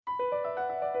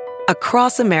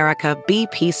Across America,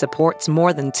 BP supports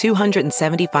more than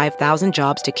 275,000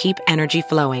 jobs to keep energy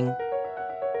flowing.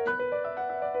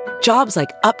 Jobs like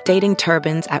updating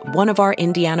turbines at one of our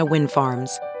Indiana wind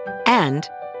farms and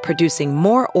producing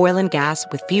more oil and gas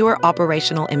with fewer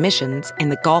operational emissions in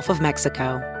the Gulf of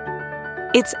Mexico.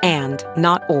 It's and,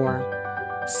 not or.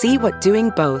 See what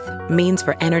doing both means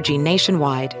for energy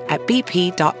nationwide at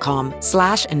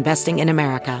bp.com/investing in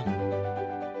America.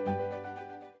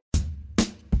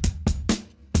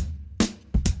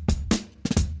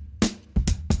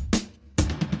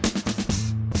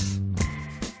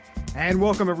 And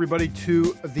welcome, everybody,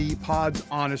 to the Pod's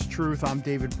Honest Truth. I'm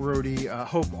David Brody.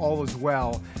 Hope all is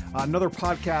well. Another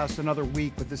podcast, another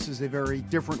week, but this is a very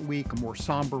different week, a more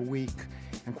somber week.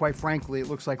 And quite frankly, it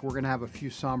looks like we're going to have a few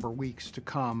somber weeks to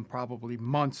come, probably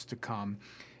months to come.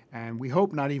 And we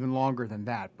hope not even longer than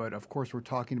that. But of course, we're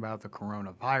talking about the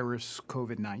coronavirus,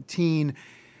 COVID-19.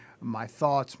 My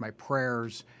thoughts, my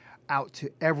prayers out to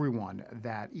everyone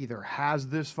that either has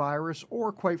this virus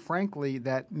or, quite frankly,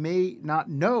 that may not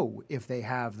know if they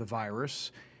have the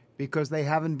virus because they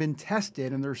haven't been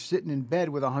tested and they're sitting in bed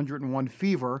with 101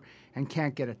 fever and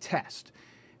can't get a test.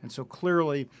 And so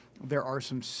clearly there are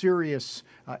some serious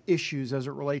issues as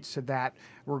it relates to that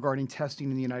regarding testing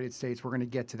in the United States. We're going to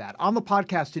get to that. On the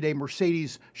podcast today,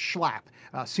 Mercedes Schlapp,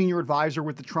 senior advisor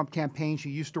with the Trump campaign. She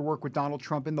used to work with Donald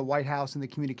Trump in the White House in the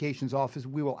communications office.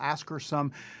 We will ask her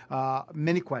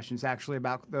many questions actually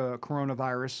about the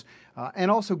coronavirus and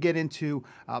also get into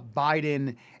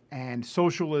Biden and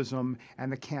socialism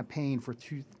and the campaign for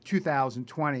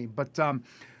 2020. But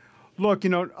look,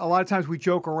 a lot of times we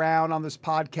joke around on this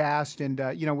podcast and,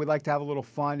 we like to have a little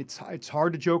fun. It's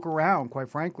hard to joke around, quite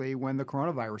frankly, when the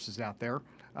coronavirus is out there.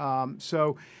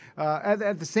 So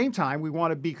at the same time, we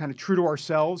want to be kind of true to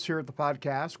ourselves here at the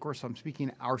podcast. Of course, I'm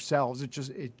speaking ourselves. It's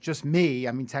just me.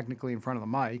 I mean, technically in front of the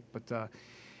mic. But,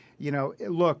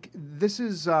 look, this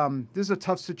is a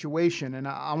tough situation. And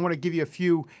I want to give you a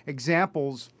few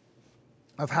examples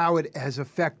of how it has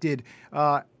affected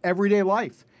everyday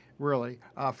life. Really.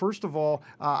 First of all,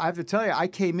 I have to tell you, I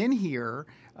came in here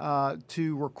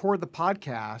to record the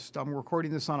podcast. I'm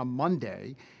recording this on a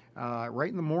Monday, right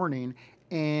in the morning,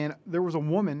 and there was a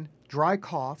woman, dry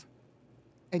cough,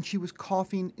 and she was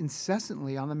coughing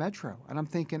incessantly on the metro. And I'm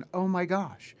thinking, oh my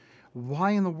gosh,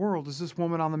 why in the world is this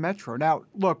woman on the metro? Now,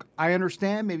 look, I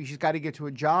understand maybe she's got to get to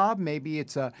a job. Maybe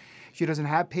she doesn't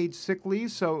have paid sick leave.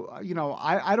 So,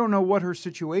 I don't know what her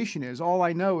situation is. All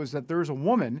I know is that there's a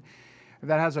woman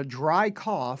that has a dry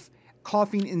cough,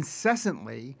 coughing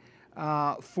incessantly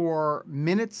for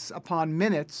minutes upon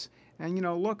minutes. And,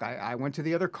 look, I went to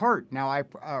the other cart. Now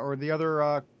the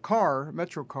other car,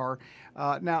 metro car.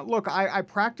 Now, look, I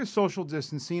practiced social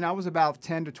distancing. I was about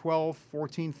 10 to 12,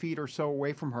 14 feet or so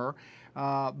away from her.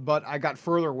 But I got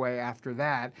further away after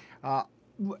that.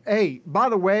 Hey, by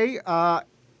the way,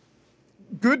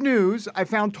 good news, I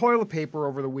found toilet paper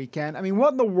over the weekend. I mean,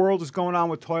 what in the world is going on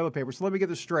with toilet paper? So let me get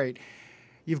this straight.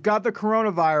 You've got the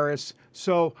coronavirus,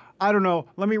 so I don't know,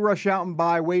 let me rush out and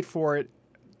wait for it,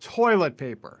 toilet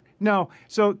paper. No,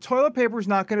 so toilet paper is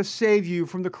not going to save you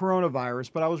from the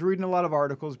coronavirus, but I was reading a lot of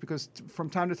articles because from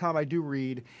time to time I do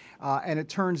read, and it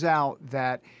turns out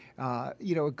that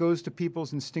it goes to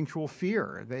people's instinctual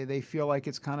fear. They feel like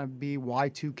it's kind of be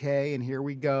Y2K and here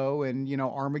we go and,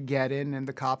 Armageddon and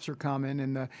the cops are coming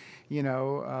and the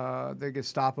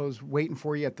Gestapo's waiting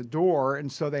for you at the door.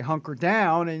 And so they hunker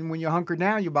down. And when you hunker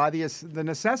down, you buy the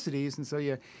necessities. And so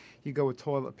you go with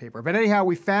toilet paper. But anyhow,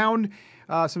 we found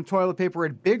some toilet paper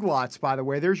at Big Lots, by the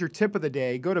way. There's your tip of the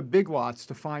day. Go to Big Lots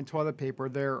to find toilet paper.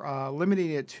 They're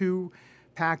limiting it to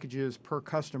packages per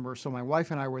customer. So my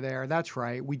wife and I were there. That's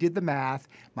right. We did the math.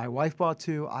 My wife bought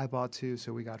 2, I bought 2,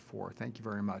 so we got 4. Thank you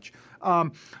very much.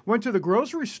 Went to the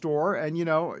grocery store and,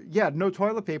 no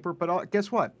toilet paper, but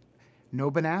guess what? No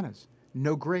bananas,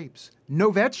 no grapes,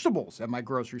 no vegetables at my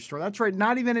grocery store. That's right.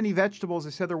 Not even any vegetables.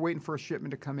 They said they're waiting for a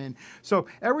shipment to come in. So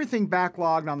everything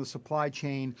backlogged on the supply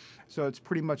chain. So it's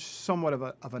pretty much somewhat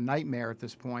of a nightmare at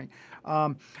this point.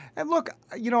 And look,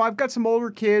 I've got some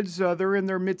older kids. They're in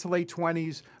their mid to late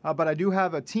 20s, but I do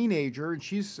have a teenager and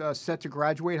she's set to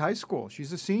graduate high school.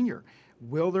 She's a senior.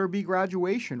 Will there be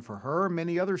graduation for her and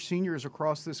many other seniors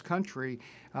across this country?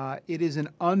 It is an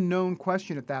unknown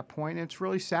question at that point. And it's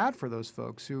really sad for those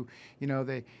folks who,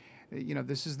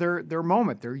 this is their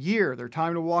moment, their year, their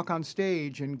time to walk on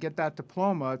stage and get that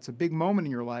diploma. It's a big moment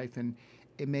in your life, and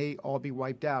it may all be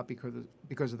wiped out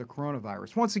because of the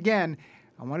coronavirus. Once again,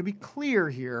 I want to be clear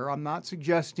here. I'm not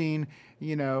suggesting,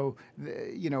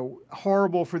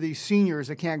 horrible for these seniors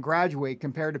that can't graduate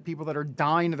compared to people that are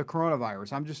dying of the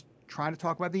coronavirus. I'm just trying to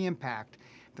talk about the impact.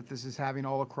 that this is having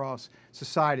all across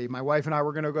society. My wife and I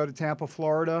were going to go to Tampa,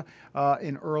 Florida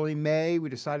in early May. We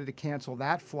decided to cancel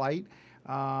that flight.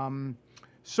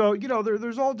 So,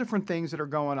 there's all different things that are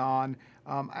going on.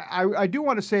 I do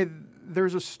want to say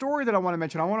there's a story that I want to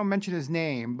mention. I want to mention his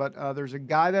name, but there's a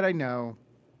guy that I know.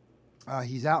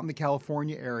 He's out in the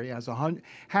California area,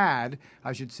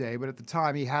 I should say, but at the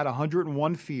time he had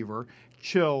 101 fever,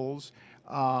 chills.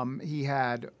 He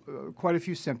had quite a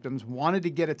few symptoms, wanted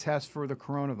to get a test for the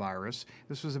coronavirus.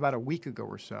 This was about a week ago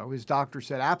or so. His doctor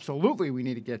said, absolutely, we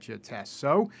need to get you a test.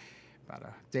 So about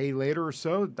a day later or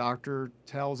so, the doctor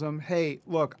tells him, hey,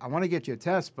 look, I want to get you a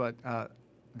test, but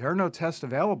there are no tests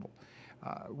available.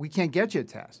 We can't get you a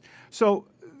test. So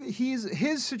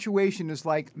his situation is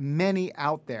like many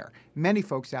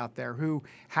folks out there who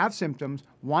have symptoms,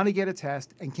 want to get a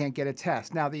test, and can't get a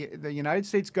test. Now, the United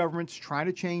States government's trying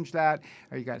to change that.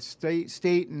 You got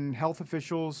state and health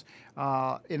officials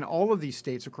in all of these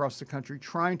states across the country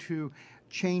trying to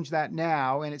change that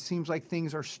now, and it seems like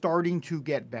things are starting to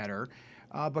get better.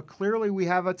 But clearly we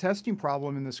have a testing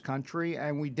problem in this country,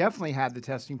 and we definitely had the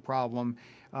testing problem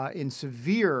in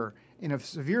a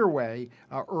severe way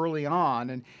early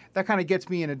on. And that kind of gets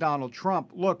me into Donald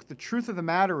Trump. Look, the truth of the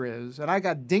matter is, and I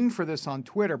got dinged for this on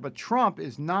Twitter, but Trump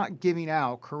is not giving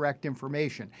out correct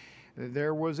information.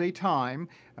 There was a time,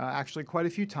 actually quite a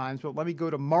few times, but let me go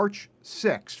to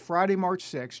Friday, March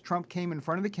 6th, Trump came in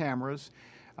front of the cameras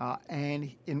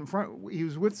and he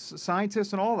was with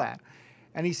scientists and all that.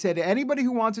 And he said, anybody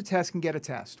who wants a test can get a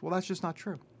test. Well, that's just not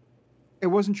true. It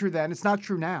wasn't true then. It's not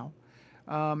true now.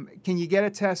 Can you get a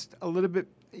test a little bit,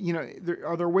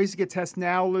 are there ways to get tests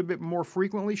now a little bit more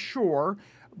frequently? Sure.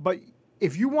 But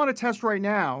if you want a test right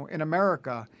now in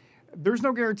America, there's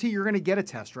no guarantee you're going to get a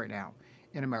test right now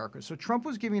in America. So Trump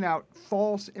was giving out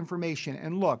false information.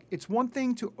 And look, it's one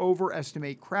thing to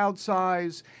overestimate crowd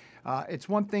size. It's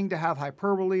one thing to have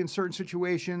hyperbole in certain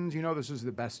situations. This is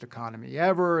the best economy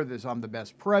ever. I'm the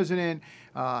best president.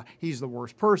 He's the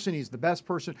worst person. He's the best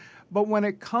person. But when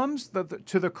it comes to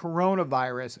the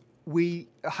coronavirus,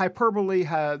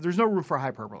 there's no room for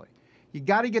hyperbole. You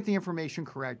got to get the information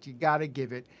correct. You got to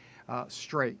give it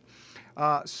straight.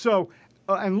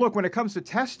 And look, when it comes to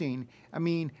testing,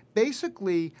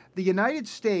 basically the United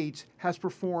States has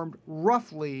performed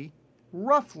roughly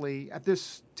at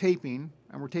this taping,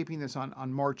 and we're taping this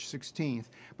on March 16th,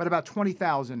 but about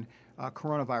 20,000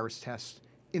 coronavirus tests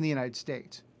in the United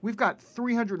States. We've got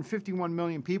 351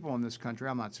 million people in this country.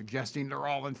 I'm not suggesting they're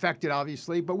all infected,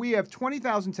 obviously, but we have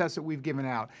 20,000 tests that we've given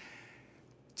out.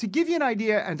 To give you an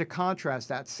idea and to contrast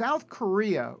that, South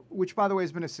Korea, which, by the way,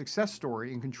 has been a success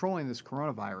story in controlling this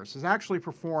coronavirus, has actually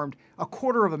performed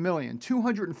 250,000,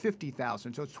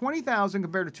 250,000. So it's 20,000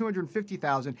 compared to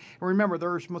 250,000. And remember,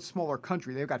 they're a much smaller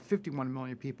country. They've got 51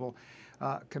 million people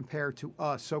compared to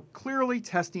us. So clearly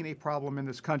testing a problem in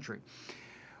this country.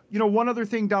 One other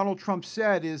thing Donald Trump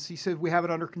said is he said we have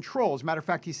it under control. As a matter of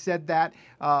fact, he said that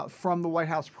from the White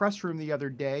House press room the other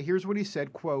day. Here's what he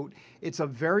said, quote, "It's a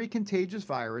very contagious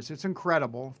virus. It's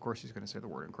incredible." Of course, he's going to say the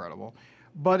word incredible.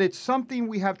 "But it's something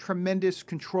we have tremendous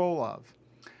control of."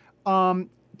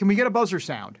 Can we get a buzzer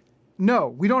sound? No,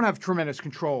 we don't have tremendous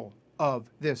control of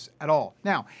this at all.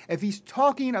 Now, if he's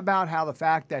talking about how the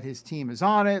fact that his team is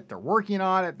on it, they're working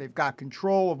on it, they've got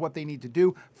control of what they need to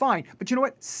do, fine. But you know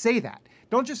what? Say that.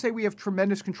 Don't just say we have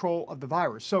tremendous control of the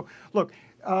virus. So, look,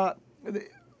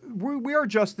 we are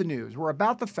just the news. We're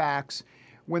about the facts.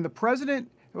 When the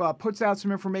president puts out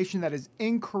some information that is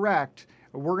incorrect,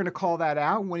 we're going to call that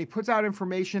out. When he puts out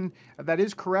information that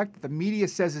is correct, that the media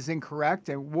says is incorrect,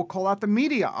 and we'll call out the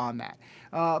media on that.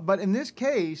 But in this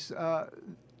case,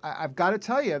 I've got to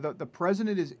tell you that the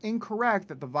president is incorrect,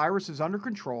 that the virus is under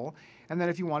control, and that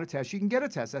if you want a test, you can get a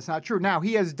test. That's not true. Now,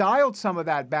 he has dialed some of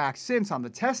that back since on the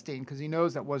testing because he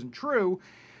knows that wasn't true,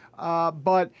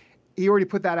 but he already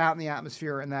put that out in the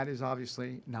atmosphere, and that is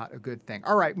obviously not a good thing.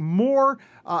 All right, more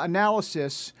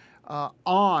analysis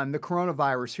on the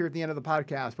coronavirus here at the end of the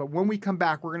podcast, but when we come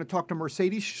back, we're going to talk to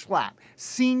Mercedes Schlapp,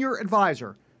 senior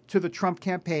advisor to the Trump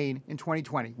campaign in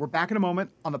 2020. We're back in a moment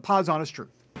on the Pod's Honest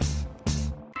Truth.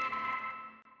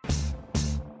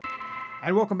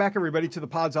 And welcome back, everybody, to the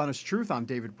Pod's Honest Truth. I'm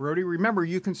David Brody. Remember,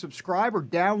 you can subscribe or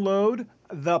download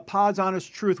the Pod's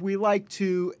Honest Truth. We like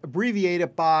to abbreviate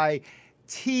it by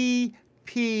TPHT,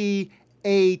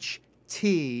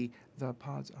 the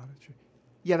Pod's Honest Truth.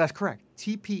 Yeah, that's correct.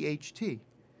 TPHT.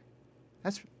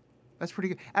 That's pretty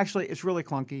good. Actually, it's really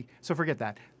clunky, so forget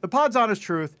that. The Pod's Honest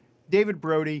Truth, David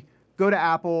Brody. go to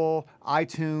Apple,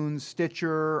 iTunes,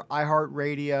 Stitcher,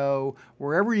 iHeartRadio,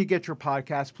 wherever you get your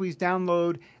podcasts. Please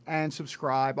download and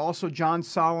subscribe. Also, John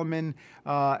Solomon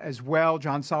as well.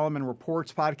 John Solomon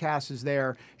Reports podcast is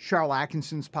there. Cheryl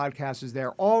Atkinson's podcast is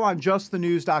there. All on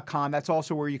justthenews.com. That's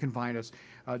also where you can find us,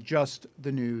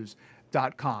 justthenews.com.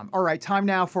 All right, time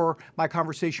now for my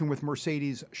conversation with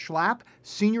Mercedes Schlapp,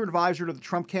 senior advisor to the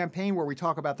Trump campaign, where we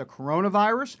talk about the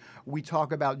coronavirus. We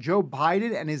talk about Joe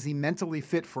Biden and is he mentally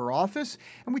fit for office?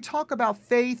 And we talk about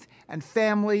faith and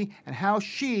family and how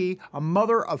she, a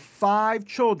mother of 5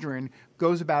 children,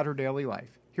 goes about her daily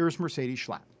life. Here's Mercedes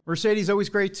Schlapp. Mercedes, always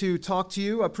great to talk to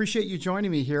you. Appreciate you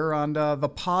joining me here on the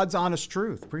Pod's Honest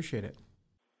Truth. Appreciate it.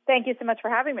 Thank you so much for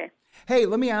having me. Hey,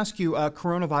 let me ask you,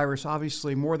 coronavirus,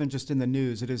 obviously more than just in the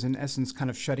news. It is in essence kind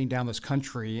of shutting down this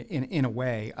country in a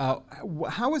way.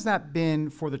 How has that been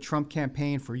for the Trump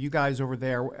campaign, for you guys over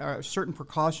there? Certain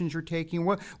precautions you're taking?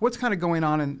 What's kind of going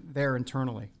on in there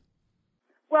internally?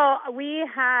 Well, we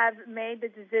have made the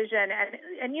decision,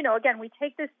 and again, we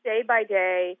take this day by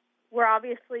day. We're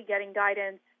obviously getting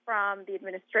guidance from the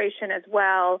administration as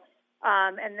well,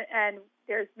 and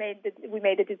we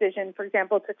made the decision, for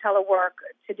example, to telework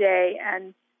today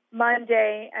and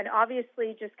Monday, and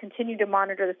obviously just continue to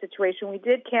monitor the situation. We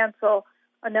did cancel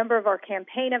a number of our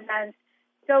campaign events.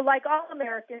 So like all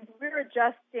Americans, we're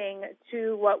adjusting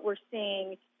to what we're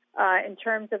seeing in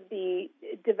terms of the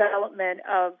development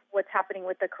of what's happening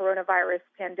with the coronavirus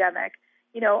pandemic.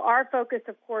 Our focus,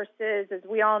 of course, is, as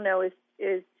we all know,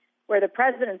 is where the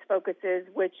president's focus is,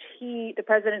 the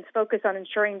president's focus on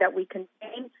ensuring that we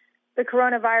contain the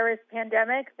coronavirus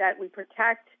pandemic, that we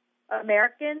protect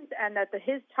Americans, and that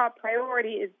his top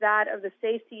priority is that of the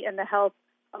safety and the health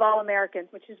of all Americans,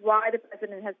 which is why the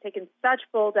president has taken such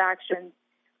bold actions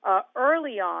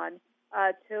early on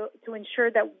to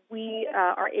ensure that we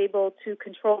are able to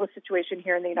control the situation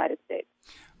here in the United States.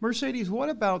 Mercedes, what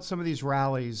about some of these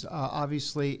rallies?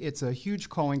 Obviously, it's a huge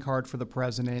calling card for the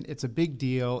president. It's a big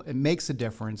deal. It makes a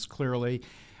difference, clearly.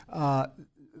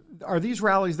 Are these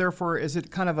rallies, therefore, is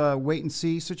it kind of a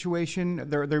wait-and-see situation?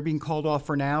 They're being called off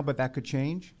for now, but that could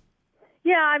change?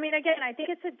 Yeah, I mean, again, I think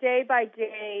it's a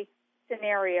day-by-day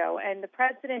scenario, and the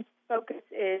president's focus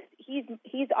is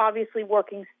he's obviously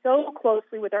working so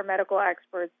closely with our medical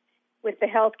experts, with the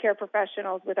healthcare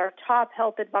professionals, with our top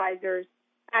health advisors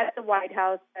at the White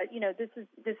House. This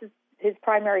is his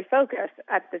primary focus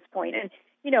at this point. And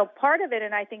part of it,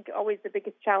 and I think always the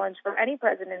biggest challenge for any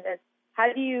president is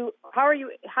how do you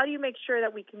make sure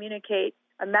that we communicate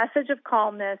a message of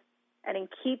calmness and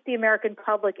keep the American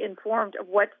public informed of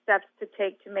what steps to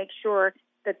take to make sure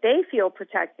that they feel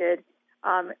protected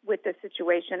with this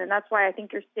situation. And that's why I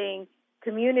think you're seeing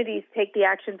communities take the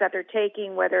actions that they're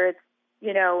taking, whether it's,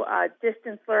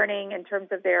 distance learning in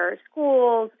terms of their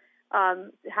schools,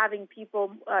 having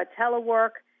people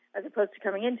telework as opposed to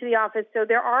coming into the office. So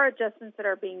there are adjustments that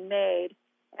are being made.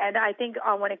 And I think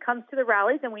when it comes to the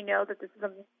rallies, and we know that this is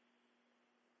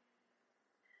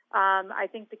I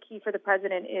think the key for the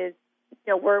president is,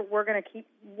 we're going to keep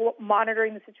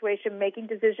monitoring the situation, making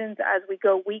decisions as we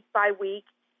go week by week,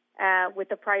 with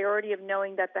the priority of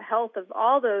knowing that the health of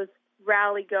all those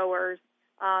rally goers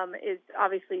is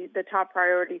obviously the top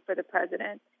priority for the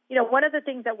president. One of the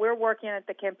things that we're working on at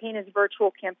the campaign is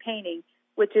virtual campaigning,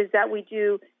 which is that we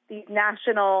do these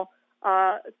national,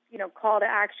 call to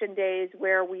action days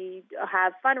where we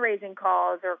have fundraising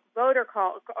calls or voter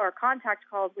call or contact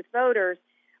calls with voters,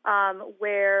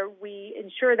 where we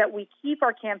ensure that we keep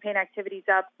our campaign activities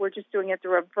up. We're just doing it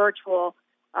through a virtual,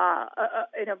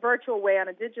 in a virtual way, on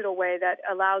a digital way that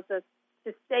allows us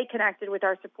to stay connected with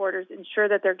our supporters, ensure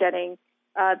that they're getting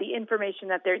the information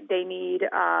that they need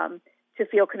to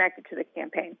feel connected to the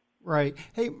campaign. Right.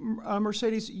 Hey,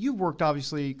 Mercedes, you've worked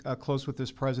obviously close with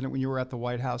this president when you were at the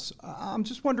White House. I'm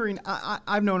just wondering,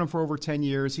 I've known him for over 10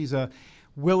 years. He's a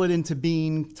will it into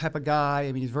being type of guy.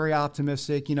 I mean, he's very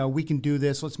optimistic. We can do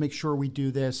this. Let's make sure we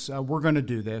do this. We're going to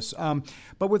do this.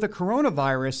 But with the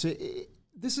coronavirus,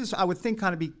 this is, I would think,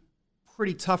 kind of be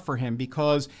pretty tough for him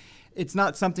because it's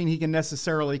not something he can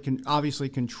necessarily obviously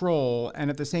control. And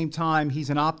at the same time, he's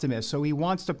an optimist. So he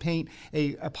wants to paint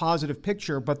a positive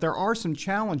picture. But there are some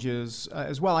challenges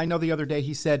as well. I know the other day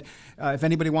he said if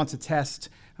anybody wants a test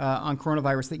on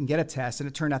coronavirus, they can get a test. And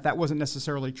it turned out that wasn't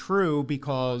necessarily true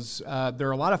because there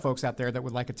are a lot of folks out there that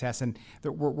would like a test and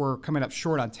that we're coming up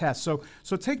short on tests.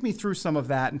 So take me through some of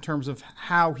that in terms of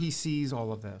how he sees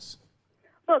all of this.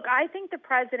 Look, I think the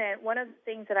president, one of the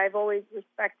things that I've always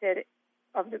respected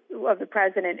of the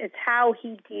president is how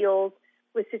he deals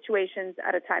with situations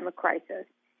at a time of crisis.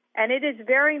 And it is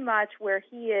very much where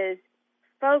he is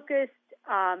focused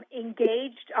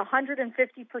engaged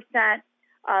 150%,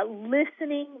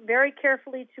 listening very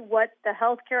carefully to what the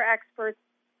healthcare experts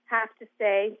have to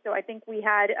say. So I think we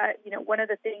had, one of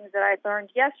the things that I learned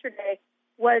yesterday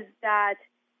was that,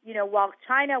 while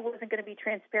China wasn't going to be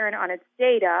transparent on its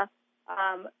data,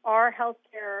 our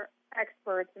healthcare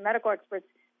experts and medical experts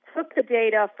took the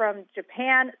data from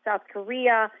Japan, South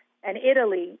Korea, and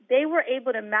Italy. They were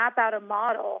able to map out a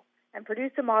model and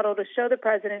produce a model to show the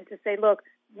president to say, look,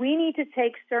 we need to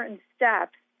take certain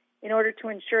steps in order to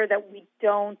ensure that we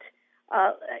don't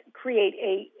create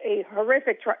a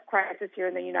horrific crisis here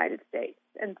in the United States.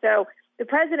 And so the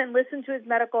president listened to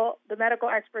the medical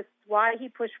experts, why he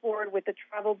pushed forward with the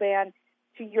travel ban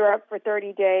to Europe for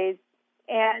 30 days.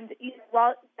 And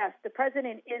while, yes, the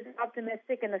president is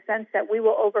optimistic in the sense that we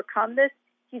will overcome this,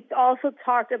 he's also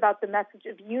talked about the message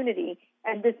of unity.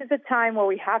 And this is a time where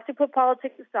we have to put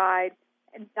politics aside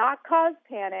and not cause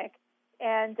panic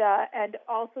and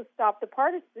also stop the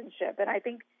partisanship. And I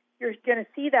think you're going to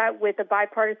see that with a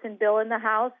bipartisan bill in the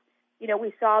House.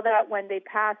 We saw that when they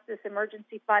passed this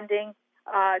emergency funding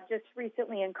just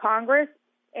recently in Congress.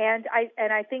 And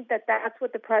I think that that's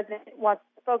what the president wants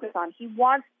to focus on. He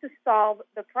wants to solve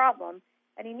the problem,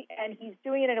 and he's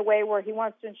doing it in a way where he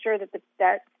wants to ensure that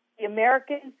the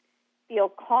Americans feel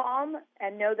calm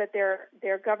and know that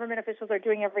their government officials are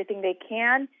doing everything they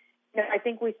can. I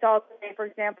think we saw today, for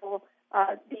example,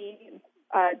 the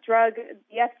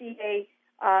FDA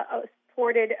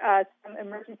supported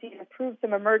approved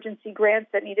some emergency grants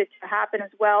that needed to happen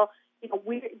as well.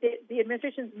 The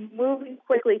administration's moving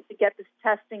quickly to get this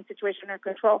testing situation under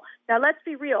control. Now, let's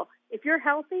be real. If you're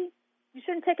healthy, you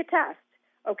shouldn't take a test,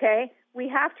 okay? We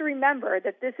have to remember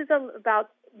that this is about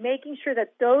making sure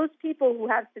that those people who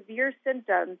have severe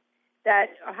symptoms that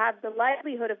have the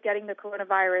likelihood of getting the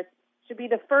coronavirus should be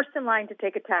the first in line to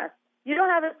take a test. You don't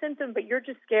have a symptom, but you're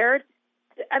just scared.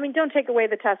 Don't take away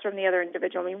the test from the other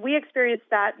individual. We experienced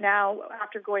that now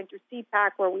after going through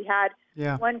CPAC where we had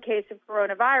one case of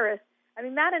coronavirus.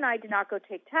 Matt and I did not go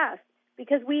take tests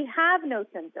because we have no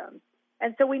symptoms.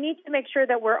 And so we need to make sure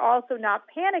that we're also not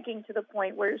panicking to the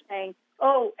point where you're saying,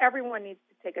 oh, everyone needs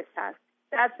to take a test.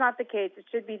 That's not the case. It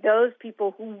should be those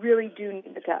people who really do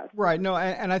need the test. Right. No,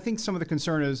 and I think some of the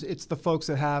concern is it's the folks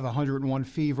that have 101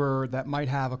 fever that might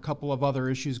have a couple of other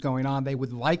issues going on. They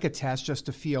would like a test just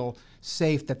to feel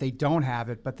safe that they don't have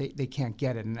it, but they can't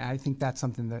get it. And I think that's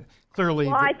something that clearly...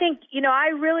 Well, I think, I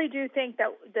really do think that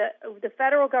the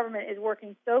federal government is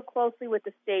working so closely with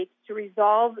the states to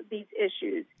resolve these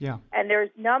issues. Yeah. And there's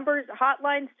numbers,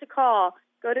 hotlines to call.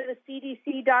 Go to the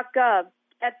cdc.gov,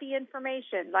 get the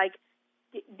information.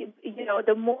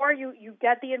 The more you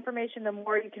get the information, the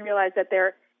more you can realize that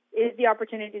there is the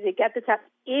opportunity to get the test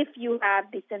if you have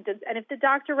these symptoms and if the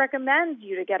doctor recommends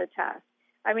you to get a test.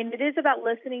 It is about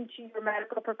listening to your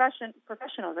medical professionals.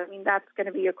 That's going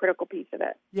to be a critical piece of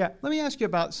it. Yeah. Let me ask you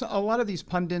about a lot of these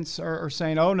pundits are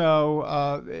saying, oh,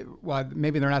 no. Well,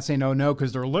 maybe they're not saying, oh, no,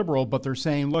 because they're liberal, but they're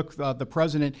saying, look, the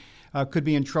president could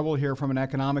be in trouble here from an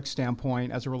economic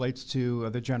standpoint as it relates to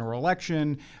the general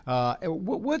election.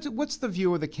 What's the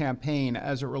view of the campaign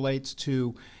as it relates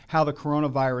to how the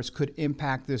coronavirus could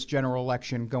impact this general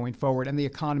election going forward? And the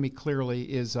economy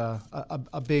clearly is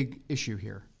a big issue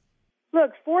here.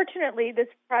 Look, fortunately, this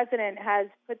president has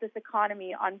put this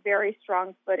economy on very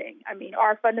strong footing.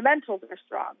 Our fundamentals are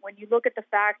strong. When you look at the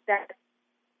fact that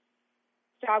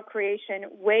job creation,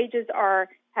 wages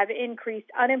have increased,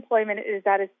 unemployment is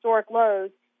at historic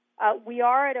lows, we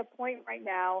are at a point right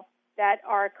now that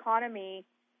our economy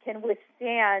can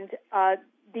withstand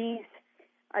these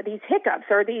hiccups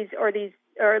or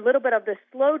a little bit of the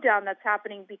slowdown that's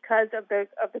happening because of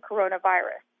the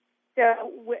coronavirus. So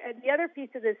the other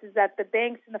piece of this is that the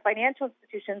banks and the financial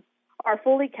institutions are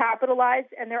fully capitalized,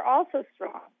 and they're also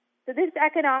strong. So this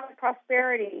economic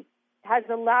prosperity has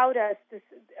allowed us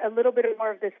a little bit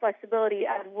more of this flexibility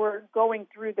as we're going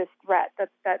through this threat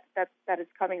that is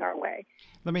coming our way.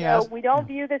 Let me ask. We don't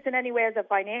view this in any way as a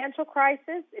financial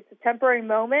crisis. It's a temporary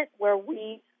moment where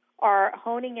we are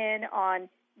honing in on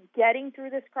getting through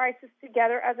this crisis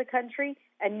together as a country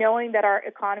and knowing that our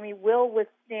economy will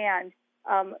withstand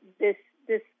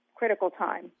this critical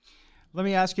time. Let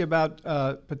me ask you about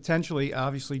potentially,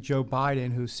 obviously, Joe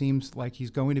Biden, who seems like he's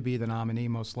going to be the nominee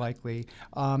most likely.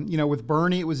 With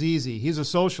Bernie, it was easy. He's a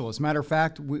socialist. Matter of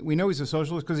fact, we know he's a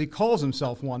socialist because he calls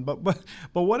himself one. But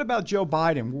what about Joe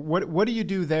Biden? What do you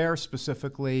do there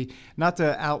specifically? Not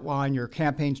to outline your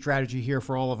campaign strategy here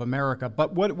for all of America,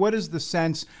 but what is the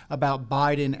sense about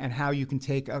Biden and how you can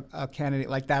take a candidate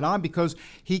like that on? Because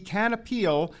he can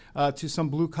appeal to some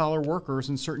blue-collar workers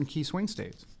in certain key swing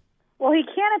states. Well, he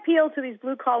can't appeal to these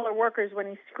blue-collar workers when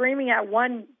he's screaming at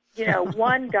one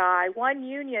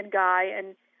union guy,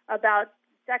 and about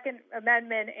Second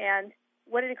Amendment and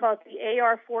what did he call it, the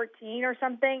AR-14 or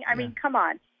something? I mean, come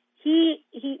on. We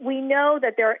know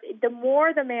that the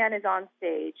more the man is on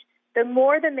stage, the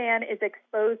more the man is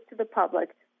exposed to the public,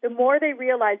 the more they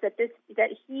realize that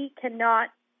he cannot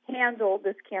handle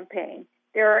this campaign.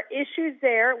 There are issues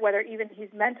there, whether even he's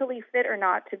mentally fit or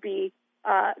not to be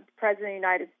President of the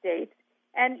United States.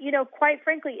 And, quite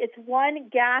frankly, it's one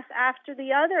gas after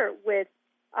the other with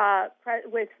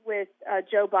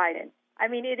Joe Biden. I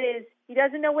mean, it is, he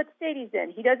doesn't know what state he's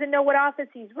in. He doesn't know what office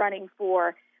he's running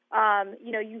for.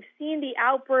 You've seen the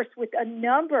outbursts with a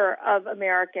number of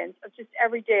Americans, of just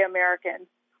everyday Americans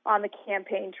on the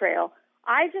campaign trail.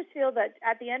 I just feel that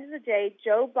at the end of the day,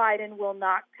 Joe Biden will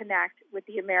not connect with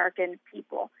the American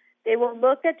people. They will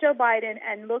look at Joe Biden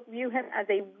and view him as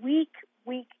a weak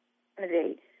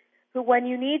candidate who, when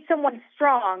you need someone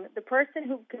strong, the person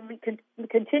who can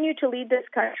continue to lead this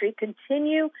country,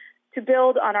 continue to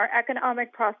build on our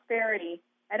economic prosperity,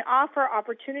 and offer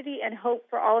opportunity and hope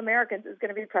for all Americans is going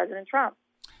to be President Trump.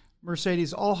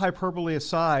 Mercedes, all hyperbole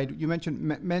aside, you mentioned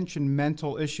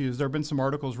mental issues. There have been some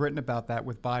articles written about that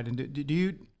with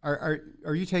Biden.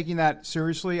 Are you taking that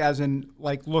seriously, as in,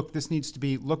 like, look, this needs to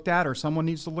be looked at, or someone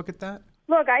needs to look at that?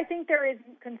 Look, I think there is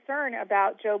concern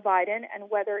about Joe Biden and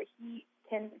whether he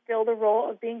can fill the role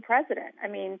of being president. I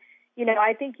mean,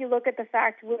 I think you look at the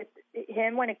fact with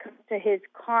him when it comes to his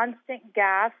constant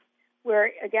gaffe,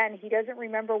 where, again, he doesn't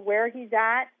remember where he's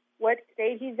at, what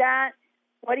state he's at,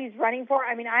 what he's running for.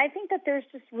 I mean, I think that there's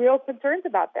just real concerns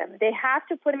about them. They have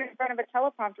to put him in front of a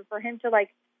teleprompter for him to,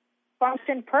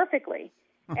 function perfectly.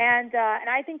 And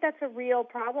I think that's a real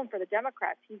problem for the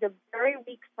Democrats. He's a very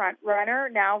weak front runner,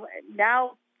 now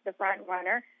the front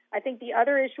runner. I think the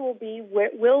other issue will be,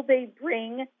 will they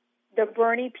bring the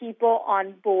Bernie people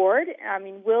on board? I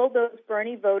mean, will those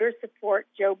Bernie voters support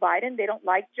Joe Biden? They don't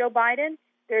like Joe Biden.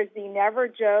 There's the Never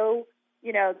Joe,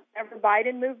 Never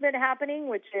Biden movement happening,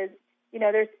 which is,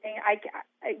 they're saying,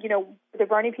 the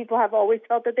Bernie people have always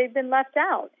felt that they've been left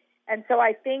out. And so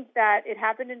I think that it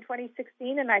happened in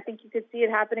 2016, and I think you could see it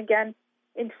happen again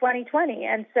in 2020.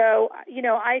 And so,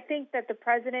 I think that the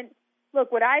president,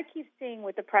 look, what I keep seeing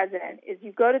with the president is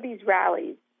you go to these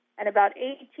rallies, and about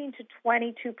 18 to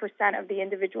 22% of the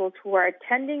individuals who are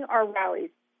attending our rallies,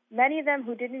 many of them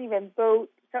who didn't even vote,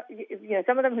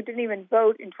 some of them who didn't even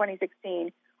vote in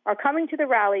 2016, are coming to the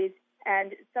rallies,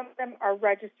 and some of them are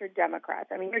registered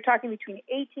Democrats. I mean, you're talking between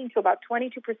 18 to about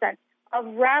 22% of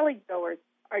rally goers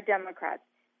are Democrats.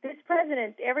 This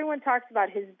president, everyone talks about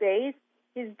his base.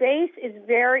 His base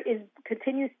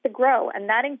continues to grow, and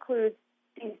that includes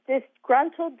these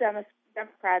disgruntled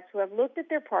Democrats who have looked at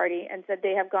their party and said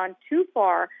they have gone too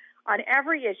far on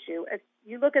every issue. As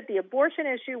you look at the abortion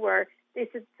issue, where they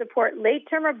support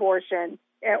late-term abortion,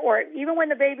 or even when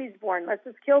the baby's born, let's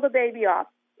just kill the baby off.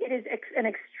 It is an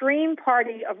extreme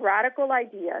party of radical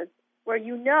ideas where,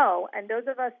 and those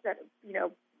of us that,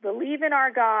 believe in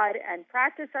our God and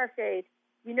practice our faith,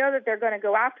 that they're going to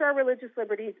go after our religious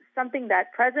liberties, something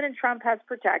that President Trump has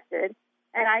protected.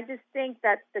 And I just think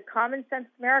that the common sense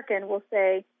American will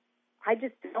say, I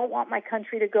just don't want my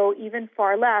country to go even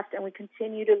far left, and we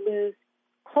continue to lose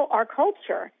our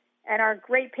culture and our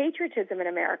great patriotism in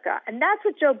America. And that's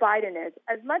what Joe Biden is.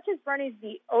 As much as Bernie's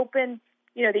the open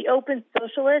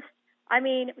socialist, I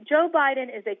mean, Joe Biden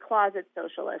is a closet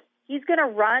socialist. He's going to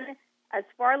run as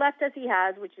far left as he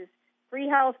has, which is free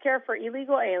health care for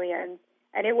illegal aliens,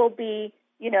 and it will be,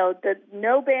 the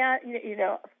no ban,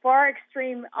 far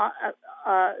extreme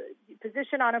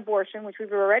position on abortion, which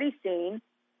we've already seen,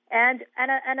 and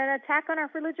an attack on our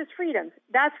religious freedoms.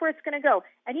 That's where it's going to go.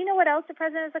 And you know what else the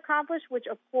president has accomplished, which,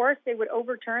 of course, they would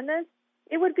overturn this?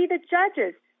 It would be the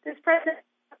judges. This president,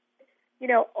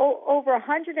 over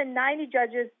 190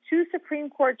 judges, 2 Supreme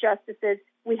Court justices.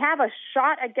 We have a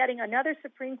shot at getting another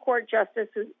Supreme Court justice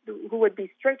who would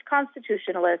be strict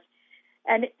constitutionalist.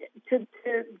 And to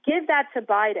give that to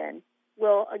Biden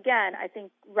will, again, I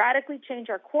think, radically change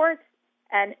our courts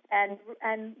and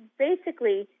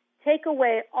basically take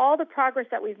away all the progress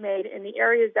that we've made in the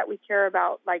areas that we care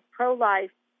about, like pro-life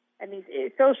and these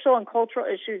social and cultural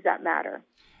issues that matter.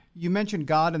 You mentioned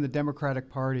God and the Democratic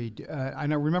Party. I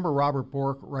remember Robert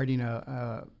Bork writing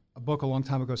a book a long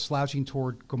time ago, Slouching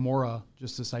Toward Gomorrah,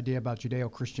 just this idea about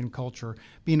Judeo-Christian culture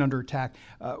being under attack.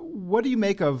 What do you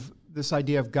make of this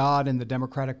idea of God and the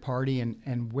Democratic Party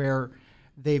and where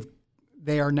they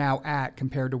are now at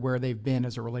compared to where they've been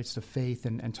as it relates to faith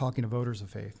and talking to voters of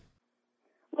faith?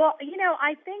 Well,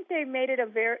 I think they made it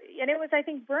and it was, I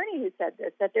think, Bernie who said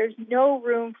this, that there's no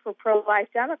room for pro-life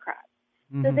Democrats.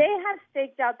 Mm-hmm. So they have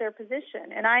staked out their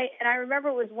position. And I remember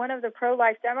it was one of the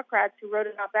pro-life Democrats who wrote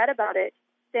an op-ed about it,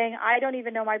 saying, I don't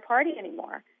even know my party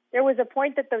anymore. There was a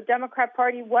point that the Democrat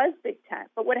Party was Big Tent.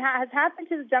 But what has happened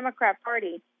to the Democrat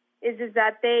Party is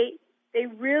that they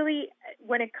really,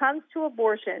 when it comes to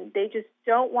abortion, they just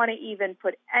don't want to even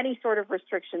put any sort of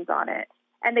restrictions on it.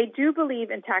 And they do believe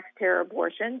in taxpayer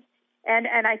abortions. And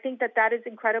I think that is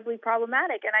incredibly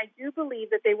problematic. And I do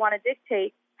believe that they want to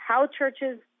dictate how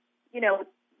churches,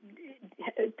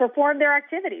 perform their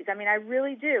activities. I mean, I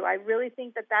really do. I really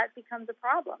think that becomes a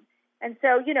problem. And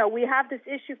so, we have this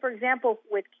issue, for example,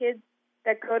 with kids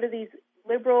that go to these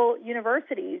liberal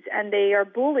universities and they are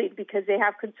bullied because they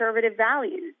have conservative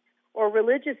values or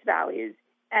religious values,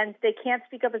 and they can't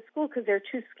speak up at school because they're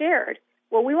too scared.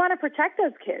 Well, we want to protect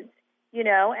those kids,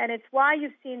 and it's why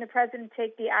you've seen the president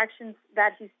take the actions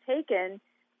that he's taken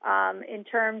in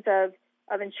terms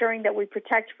of ensuring that we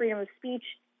protect freedom of speech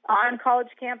on college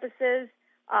campuses,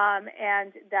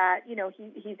 and that,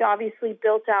 he's obviously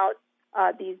built out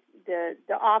the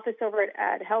office over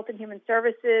at Health and Human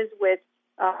Services with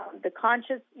the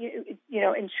conscious,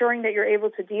 ensuring that you're able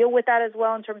to deal with that as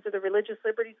well in terms of the religious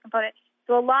liberties component.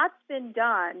 So a lot's been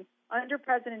done under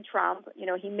President Trump.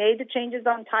 He made the changes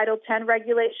on Title X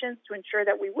regulations to ensure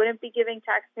that we wouldn't be giving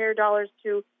taxpayer dollars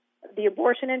to the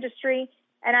abortion industry.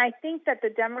 And I think that the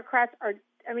Democrats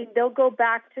they'll go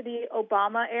back to the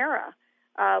Obama era,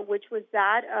 which was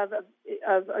that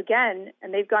of again,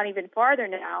 and they've gone even farther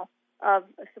now, of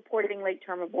supporting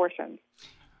late-term abortions.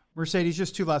 Mercedes,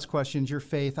 just two last questions. Your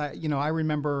faith, I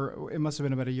remember it must have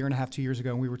been about 1.5 years, 2 years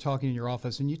ago, and we were talking in your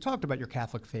office, and you talked about your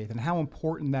Catholic faith and how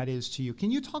important that is to you. Can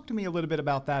you talk to me a little bit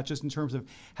about that, just in terms of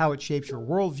how it shapes your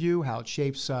worldview, how it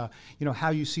shapes, how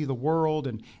you see the world,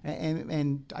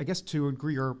 and I guess to a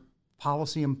degree your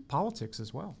policy and politics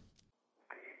as well?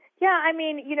 Yeah,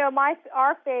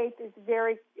 our faith is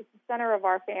it's the center of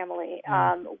our family.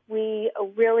 We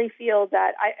really feel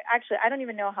that I don't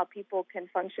even know how people can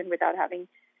function without having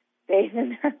faith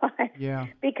in their life. Yeah.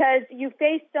 Because you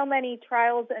face so many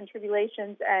trials and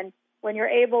tribulations, and when you're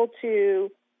able to,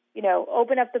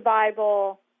 open up the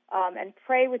Bible and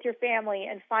pray with your family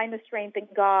and find the strength in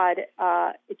God,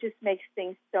 it just makes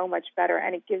things so much better,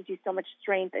 and it gives you so much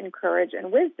strength and courage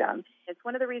and wisdom. It's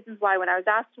one of the reasons why when I was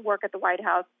asked to work at the White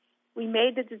House, we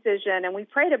made the decision and we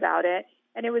prayed about it.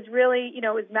 And it was really, it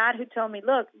was Matt who told me,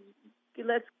 look,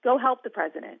 let's go help the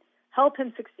president, help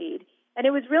him succeed. And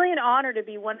it was really an honor to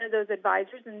be one of those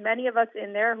advisors, and many of us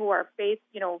in there who are faith,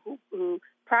 who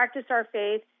practice our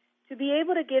faith, to be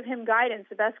able to give him guidance,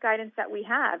 the best guidance that we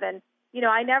have. And,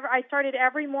 I started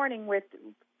every morning with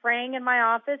praying in my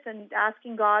office and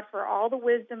asking God for all the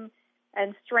wisdom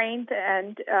and strength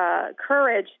and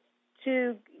courage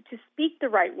to speak the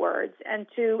right words and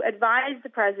to advise the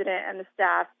president and the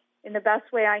staff in the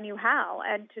best way I knew how,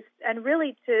 and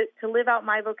really to live out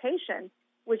my vocation,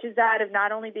 which is that of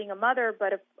not only being a mother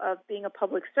but of being a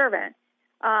public servant,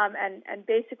 and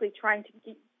basically trying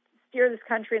to steer this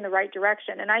country in the right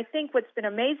direction. And I think what's been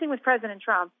amazing with President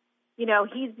Trump, he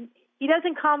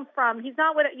doesn't come from, he's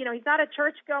not a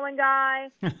church going guy.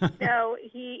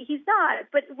 He's not.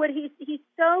 But what he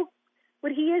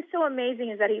is so amazing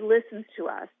is that he listens to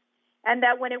us. And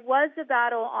that when it was the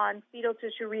battle on fetal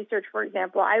tissue research, for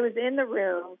example, I was in the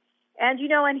room, and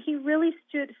he really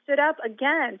stood up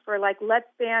again for let's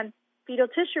ban fetal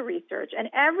tissue research. And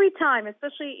every time,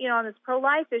 especially on this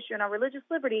pro-life issue and on religious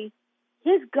liberty,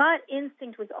 his gut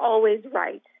instinct was always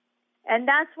right. And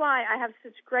that's why I have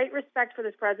such great respect for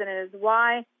this president, is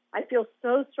why I feel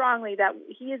so strongly that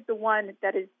he is the one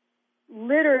that is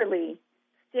literally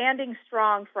standing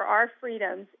strong for our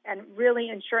freedoms and really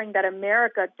ensuring that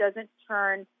America doesn't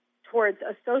turn towards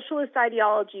a socialist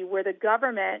ideology where the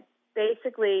government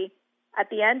basically, at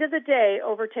the end of the day,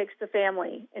 overtakes the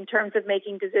family in terms of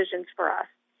making decisions for us.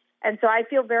 And so I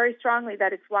feel very strongly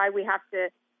that it's why we have to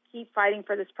keep fighting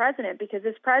for this president, because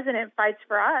this president fights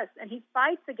for us, and he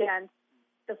fights against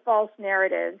the false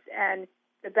narratives and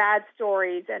the bad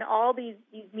stories and all these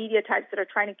media types that are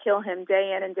trying to kill him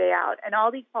day in and day out, and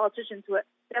all these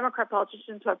Democrat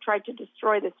politicians who have tried to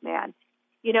destroy this man.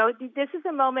 This is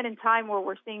a moment in time where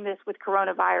we're seeing this with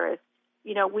coronavirus.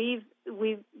 He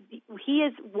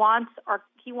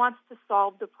wants to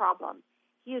solve the problem.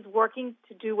 He is working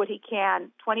to do what he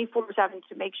can 24/7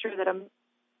 to make sure that I'm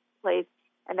place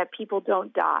and that people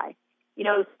don't die.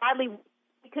 Sadly,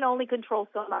 we can only control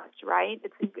so much, right?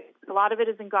 A lot of it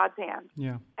is in God's hands.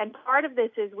 Yeah. And part of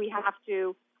this is we have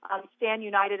to stand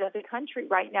united as a country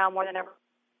right now more than ever.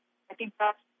 I think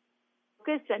that's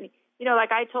focus. And,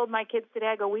 like I told my kids today,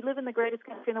 I go, we live in the greatest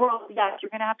country in the world. Yes, you're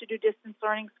going to have to do distance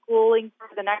learning schooling for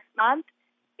the next month.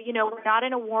 But, we're not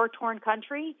in a war-torn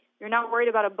country. You're not worried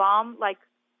about a bomb,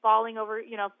 falling over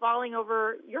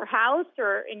your house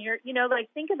or in your,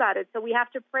 think about it. So we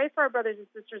have to pray for our brothers and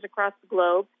sisters across the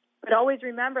globe, but always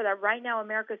remember that right now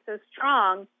America is so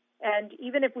strong. And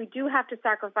even if we do have to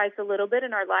sacrifice a little bit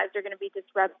and our lives are going to be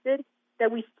disrupted,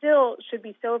 that we still should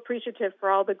be so appreciative for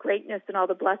all the greatness and all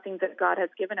the blessings that God has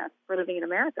given us for living in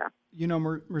America.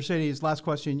 Mercedes, last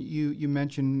question. You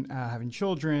mentioned having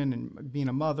children and being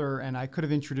a mother, and I could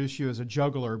have introduced you as a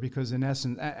juggler because, in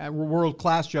essence, a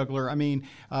world-class juggler. I mean,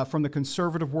 from the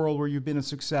conservative world where you've been a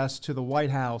success to the White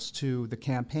House to the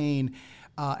campaign.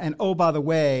 And, oh, by the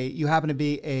way, you happen to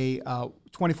be a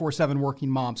 24/7 working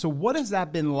mom. So what has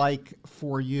that been like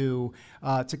for you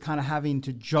to kind of having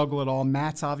to juggle it all?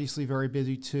 Matt's obviously very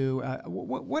busy, too.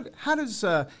 How does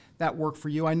that work for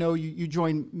you? I know you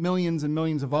join millions and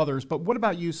millions of others, but what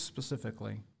about you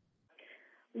specifically?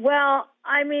 Well,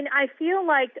 I mean, I feel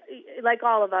like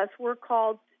all of us, we're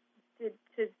called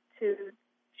to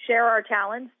share our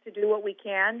talents, to do what we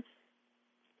can.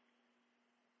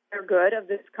 Good of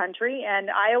this country, and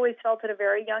I always felt at a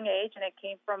very young age, and it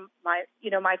came from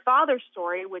my father's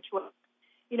story, which was,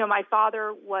 my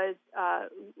father was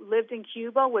lived in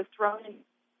Cuba, was thrown in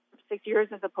for 6 years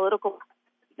as a political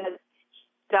because he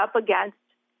stood up against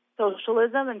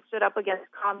socialism and stood up against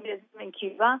communism in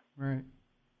Cuba. Right.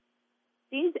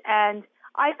 And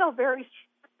I felt very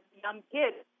strong as a young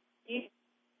kid.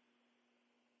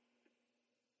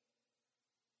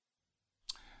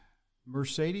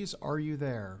 Mercedes, are you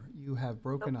there? You have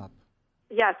broken up.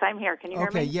 Yes, I'm here. Can you hear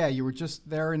me? Okay, yeah, you were just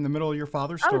there in the middle of your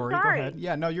father's story. Oh, sorry. Go ahead.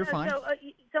 Yeah, no, you're fine.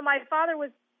 So my father was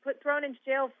thrown in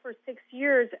jail for 6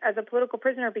 years as a political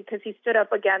prisoner because he stood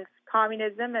up against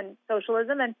communism and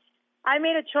socialism. And I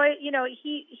made a choice.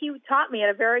 He taught me at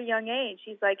a very young age.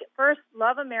 He's like, first,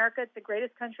 love America. It's the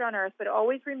greatest country on earth. But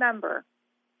always remember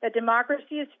that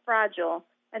democracy is fragile.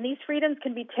 And these freedoms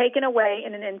can be taken away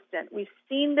in an instant. We've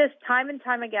seen this time and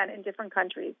time again in different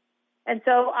countries. And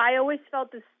so I always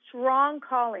felt this strong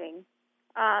calling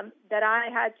that I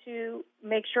had to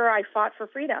make sure I fought for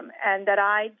freedom and that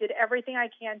I did everything I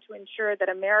can to ensure that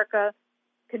America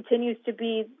continues to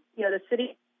be, the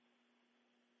city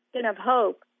of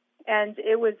hope. And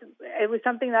it was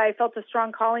something that I felt a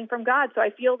strong calling from God. So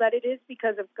I feel that it is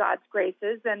because of God's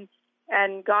graces and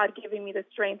God giving me the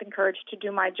strength and courage to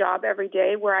do my job every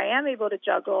day, where I am able to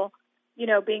juggle,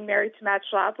 being married to Matt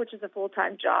Schlapp, which is a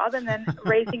full-time job, and then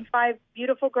raising 5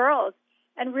 beautiful girls.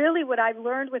 And really what I've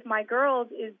learned with my girls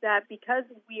is that because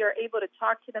we are able to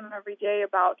talk to them every day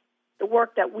about the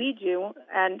work that we do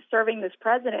and serving this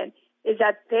president, is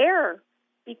that they're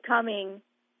becoming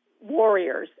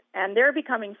warriors, and they're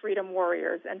becoming freedom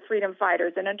warriors and freedom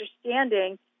fighters, and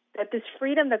understanding that this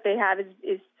freedom that they have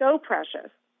is so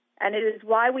precious. And it is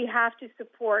why we have to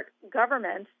support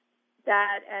governments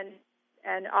that,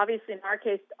 and obviously in our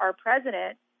case, our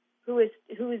president, who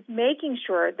is making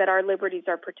sure that our liberties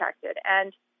are protected.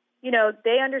 And,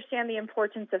 they understand the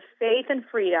importance of faith and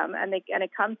freedom, and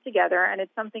it comes together. And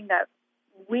it's something that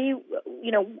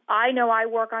I know I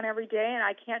work on every day, and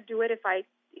I can't do it if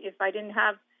I didn't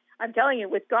have. I'm telling you,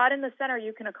 with God in the center,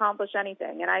 you can accomplish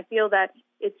anything. And I feel that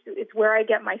it's where I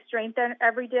get my strength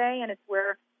every day, and it's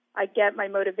where I get my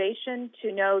motivation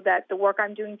to know that the work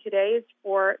I'm doing today is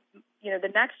for,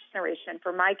 the next generation,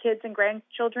 for my kids and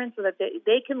grandchildren, so that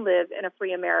they can live in a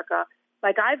free America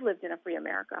like I've lived in a free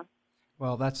America.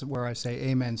 Well, that's where I say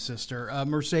amen, sister.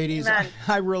 Mercedes, Amen.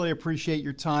 I really appreciate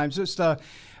your time. Just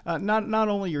not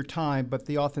only your time, but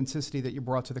the authenticity that you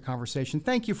brought to the conversation.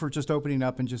 Thank you for just opening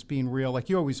up and just being real like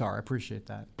you always are. I appreciate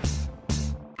that.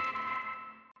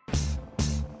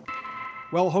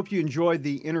 Well, hope you enjoyed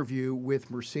the interview with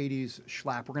Mercedes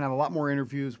Schlapp. We're going to have a lot more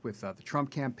interviews with the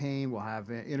Trump campaign. We'll have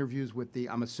interviews with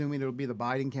I'm assuming it'll be the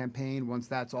Biden campaign once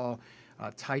that's all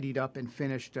tidied up and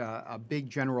finished. A big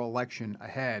general election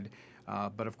ahead.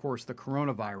 But of course, the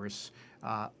coronavirus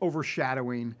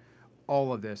overshadowing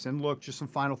all of this. And look, just some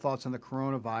final thoughts on the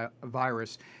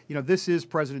coronavirus. This is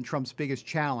President Trump's biggest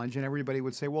challenge, and everybody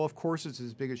would say, well, of course it's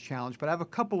his biggest challenge. But I have a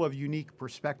couple of unique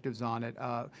perspectives on it.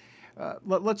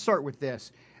 Let's start with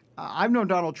this. I've known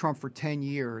Donald Trump for 10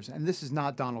 years, and this is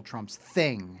not Donald Trump's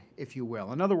thing, if you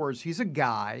will. In other words, he's a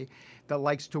guy that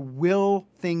likes to will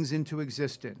things into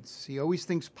existence. He always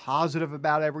thinks positive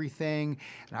about everything.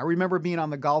 And I remember being on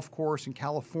the golf course in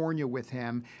California with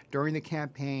him during the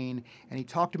campaign, and he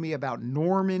talked to me about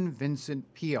Norman Vincent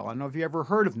Peale. I don't know if you ever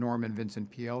heard of Norman Vincent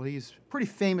Peale. He's a pretty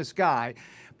famous guy,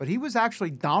 but he was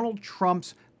actually Donald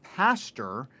Trump's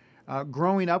pastor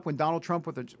growing up when Donald Trump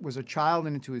was a child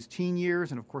and into his teen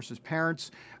years, and of course his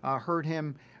parents heard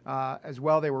him as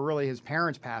well. They were really his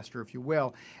parents' pastor, if you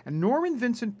will. And Norman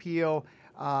Vincent Peale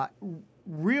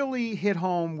really hit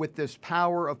home with this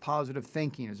power of positive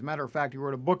thinking. As a matter of fact, he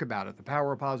wrote a book about it, The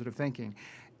Power of Positive Thinking.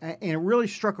 And it really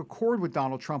struck a chord with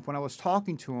Donald Trump when I was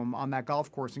talking to him on that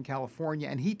golf course in California.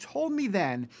 And he told me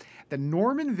then that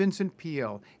Norman Vincent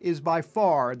Peale is by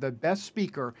far the best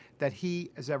speaker that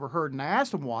he has ever heard. And I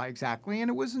asked him why exactly. And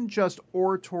it wasn't just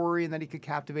oratory and that he could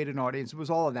captivate an audience. It was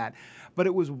all of that. But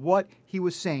it was what he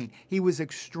was saying. He was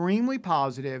extremely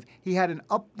positive. He had an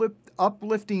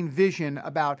uplifting vision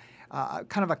about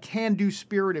kind of a can-do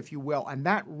spirit, if you will. And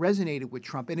that resonated with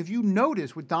Trump. And if you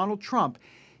notice with Donald Trump,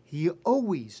 he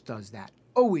always does that,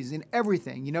 always in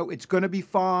everything. You know, it's going to be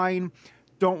fine.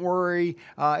 Don't worry.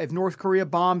 If North Korea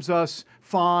bombs us,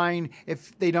 fine.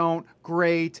 If they don't,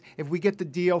 great. If we get the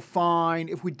deal, fine.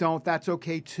 If we don't, that's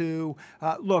okay too.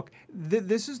 Look,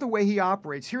 this is the way he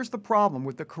operates. Here's the problem.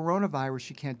 With the coronavirus,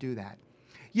 you can't do that.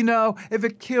 You know, if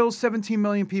it kills 17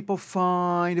 million people,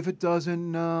 fine. If it doesn't,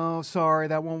 no, sorry,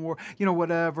 that won't work. You know,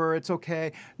 whatever, it's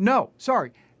okay. No,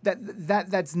 sorry.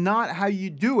 That's not how you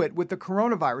do it with the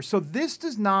coronavirus. So this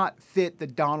does not fit the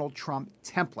Donald Trump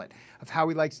template of how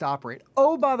he likes to operate.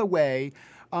 Oh, by the way,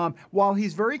 while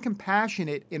he's very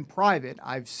compassionate in private,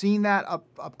 I've seen that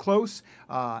up close,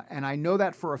 and I know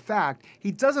that for a fact,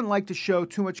 he doesn't like to show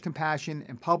too much compassion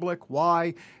in public.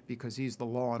 Why? Because he's the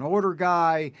law and order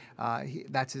guy.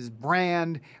 That's his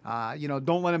brand.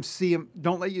 Don't let him see him.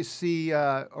 Don't let you see.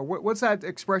 Or what's that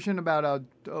expression about?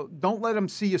 Don't let him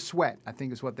see you sweat, I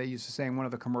think is what they used to say in one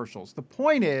of the commercials. The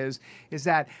point is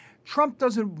that Trump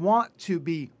doesn't want to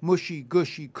be mushy,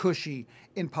 gushy, cushy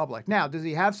in public. Now, does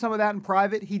he have some of that in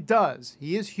private? He does.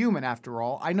 He is human, after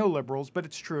all. I know liberals, but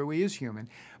it's true. He is human.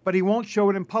 But he won't show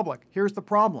it in public. Here's the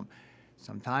problem.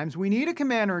 Sometimes we need a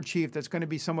commander-in-chief that's going to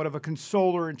be somewhat of a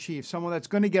consoler-in-chief, someone that's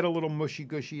going to get a little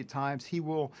mushy-gushy at times. He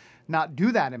will not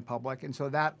do that in public, and so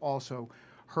that also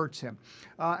hurts him.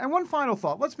 And one final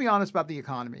thought. Let's be honest about the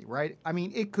economy, right? I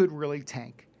mean, it could really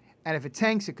tank. And if it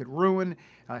tanks, it could ruin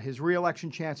his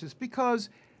re-election chances, because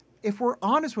if we're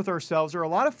honest with ourselves, there are a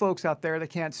lot of folks out there that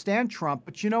can't stand Trump,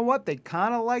 but you know what? They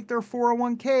kind of like their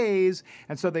 401ks,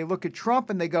 and so they look at Trump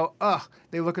and they go, ugh.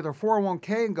 They look at their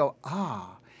 401k and go,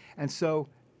 ah. And so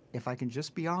if I can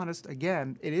just be honest,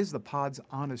 again, it is the pod's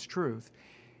honest truth.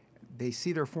 They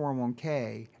see their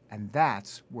 401k, and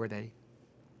that's where they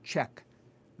check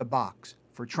the box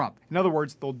for Trump. In other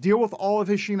words, they'll deal with all of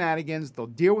his shenanigans. They'll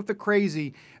deal with the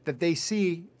crazy that they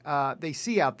see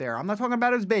out there. I'm not talking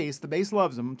about his base. The base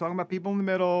loves him. I'm talking about people in the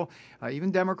middle,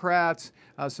 even Democrats,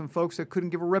 some folks that couldn't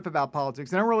give a rip about politics.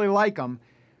 They don't really like him,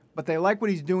 but they like what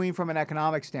he's doing from an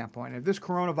economic standpoint. And if this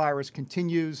coronavirus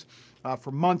continues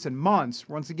for months and months,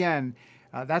 once again,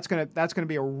 that's going to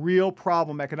be a real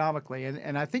problem economically.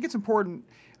 And I think it's important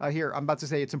here. I'm about to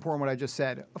say it's important what I just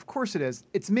said. Of course it is.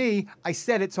 It's me. I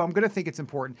said it, so I'm going to think it's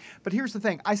important. But here's the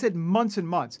thing. I said months and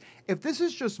months. If this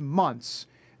is just months,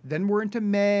 then we're into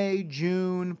May,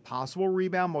 June, possible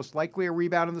rebound, most likely a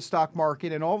rebound in the stock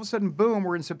market. And all of a sudden, boom,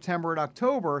 we're in September and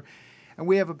October, and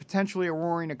we have a potentially a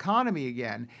roaring economy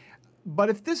again. But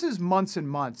if this is months and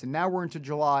months, and now we're into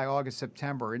July, August,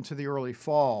 September, into the early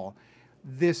fall,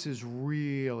 this is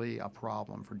really a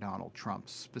problem for Donald Trump,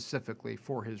 specifically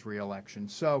for his reelection.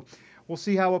 So we'll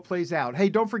see how it plays out. Hey,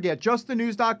 don't forget,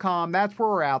 justthenews.com. That's where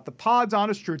we're at. The pod's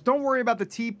honest truth. Don't worry about the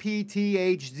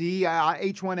TPTHD,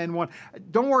 H1N1.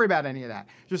 Don't worry about any of that.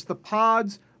 Just the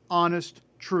pod's honest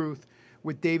truth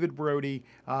with David Brody.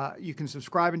 You can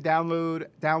subscribe and download.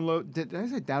 Did I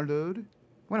say download?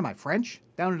 What am I, French?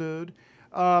 Download.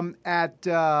 At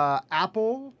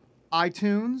Apple,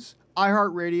 iTunes,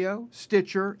 iHeartRadio,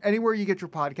 Stitcher, anywhere you get your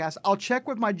podcasts. I'll check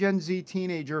with my Gen Z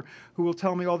teenager who will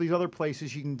tell me all these other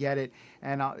places you can get it.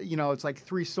 And, it's like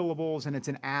 3 syllables and it's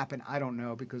an app, and I don't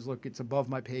know because, look, it's above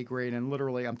my pay grade, and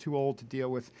literally I'm too old to deal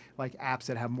with like apps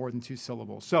that have more than 2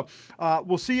 syllables. So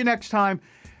we'll see you next time.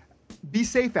 Be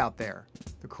safe out there.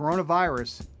 The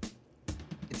coronavirus,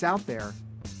 it's out there.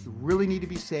 You really need to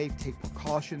be safe. Take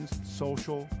precautions,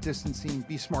 social distancing.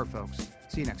 Be smart, folks.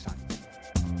 See you next time.